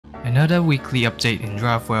Another weekly update in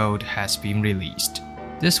Drive World has been released.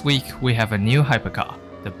 This week we have a new hypercar,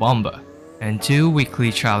 the Bomber, and two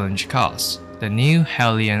weekly challenge cars, the new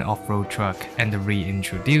Hellion off-road truck and the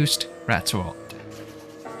reintroduced Radeon.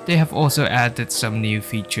 They have also added some new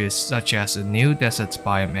features such as a new desert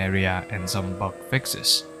biome area and some bug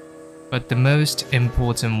fixes. But the most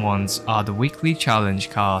important ones are the weekly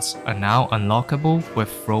challenge cars are now unlockable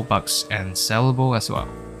with Robux and sellable as well.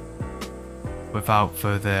 Without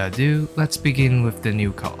further ado, let's begin with the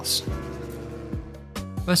new cars.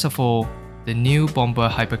 First of all, the new Bomber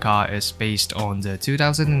hypercar is based on the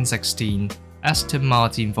 2016 Aston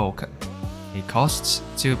Martin Vulcan. It costs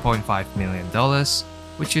 $2.5 million,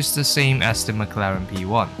 which is the same as the McLaren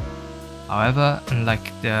P1. However,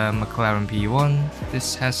 unlike the McLaren P1,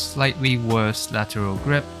 this has slightly worse lateral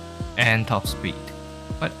grip and top speed,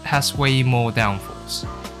 but has way more downforce.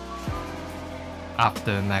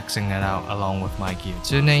 After maxing it out along with my gear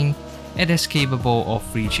tuning, it is capable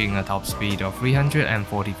of reaching a top speed of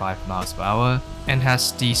 345 miles per hour and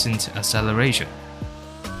has decent acceleration.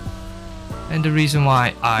 And the reason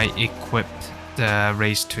why I equipped the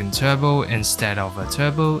race twin turbo instead of a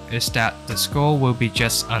turbo is that the score will be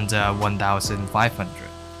just under 1,500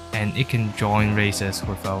 and it can join races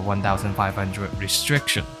with a 1,500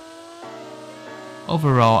 restriction.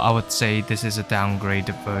 Overall, I would say this is a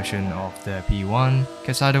downgraded version of the P1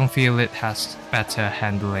 because I don't feel it has better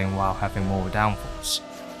handling while having more downforce.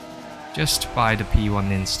 Just buy the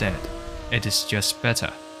P1 instead, it is just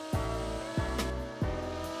better.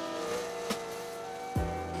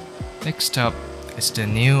 Next up is the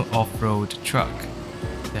new off-road truck,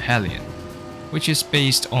 the Hellion, which is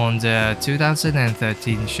based on the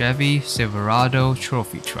 2013 Chevy Silverado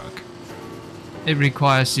trophy truck. It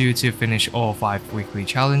requires you to finish all 5 weekly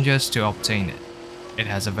challenges to obtain it. It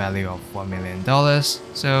has a value of $1 million,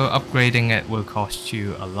 so upgrading it will cost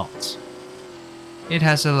you a lot. It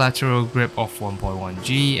has a lateral grip of 1.1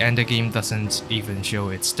 G and the game doesn't even show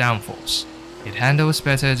its downforce. It handles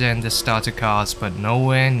better than the starter cars but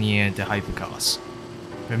nowhere near the hypercars.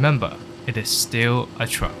 Remember, it is still a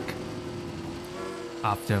truck.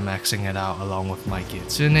 After maxing it out along with my gear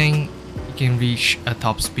tuning, it can reach a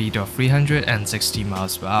top speed of 360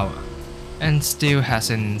 miles per hour, and still has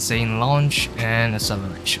an insane launch and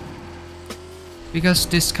acceleration. Because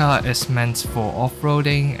this car is meant for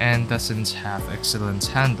off-roading and doesn't have excellent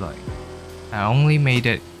handling, I only made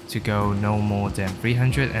it to go no more than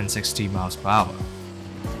 360 miles per hour.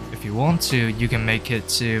 If you want to, you can make it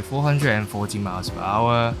to 440 miles per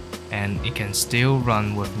hour, and it can still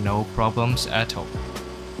run with no problems at all.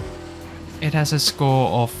 It has a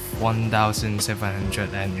score of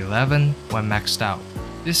 1,711 when maxed out.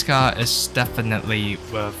 This car is definitely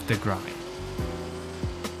worth the grind.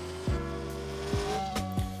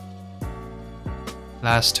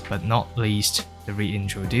 Last but not least, the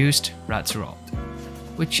reintroduced Radeon,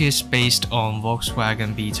 which is based on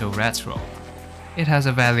Volkswagen Beetle Radeon. It has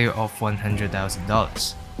a value of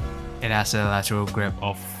 $100,000. It has a lateral grip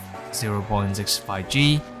of 0.65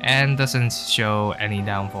 G and doesn't show any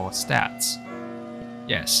downforce stats.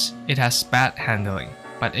 Yes, it has bad handling,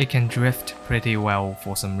 but it can drift pretty well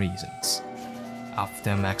for some reasons.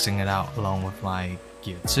 After maxing it out along with my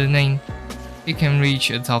gear tuning, it can reach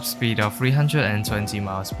a top speed of 320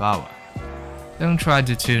 miles per hour. Don't try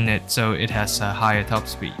to tune it so it has a higher top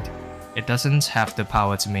speed. It doesn't have the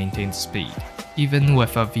power to maintain the speed, even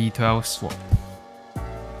with a V12 swap.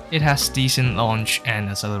 It has decent launch and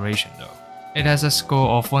acceleration though. It has a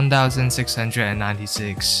score of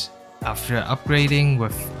 1,696 after upgrading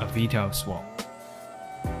with a V12 swap.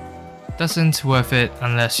 Doesn't worth it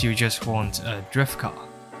unless you just want a drift car.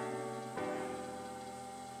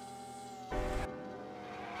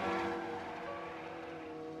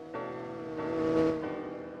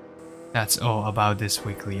 That's all about this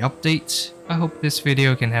weekly update. I hope this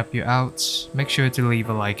video can help you out. Make sure to leave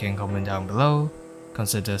a like and comment down below.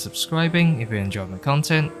 Consider subscribing if you enjoyed my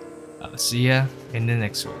content. I'll see ya in the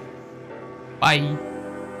next one. Bye!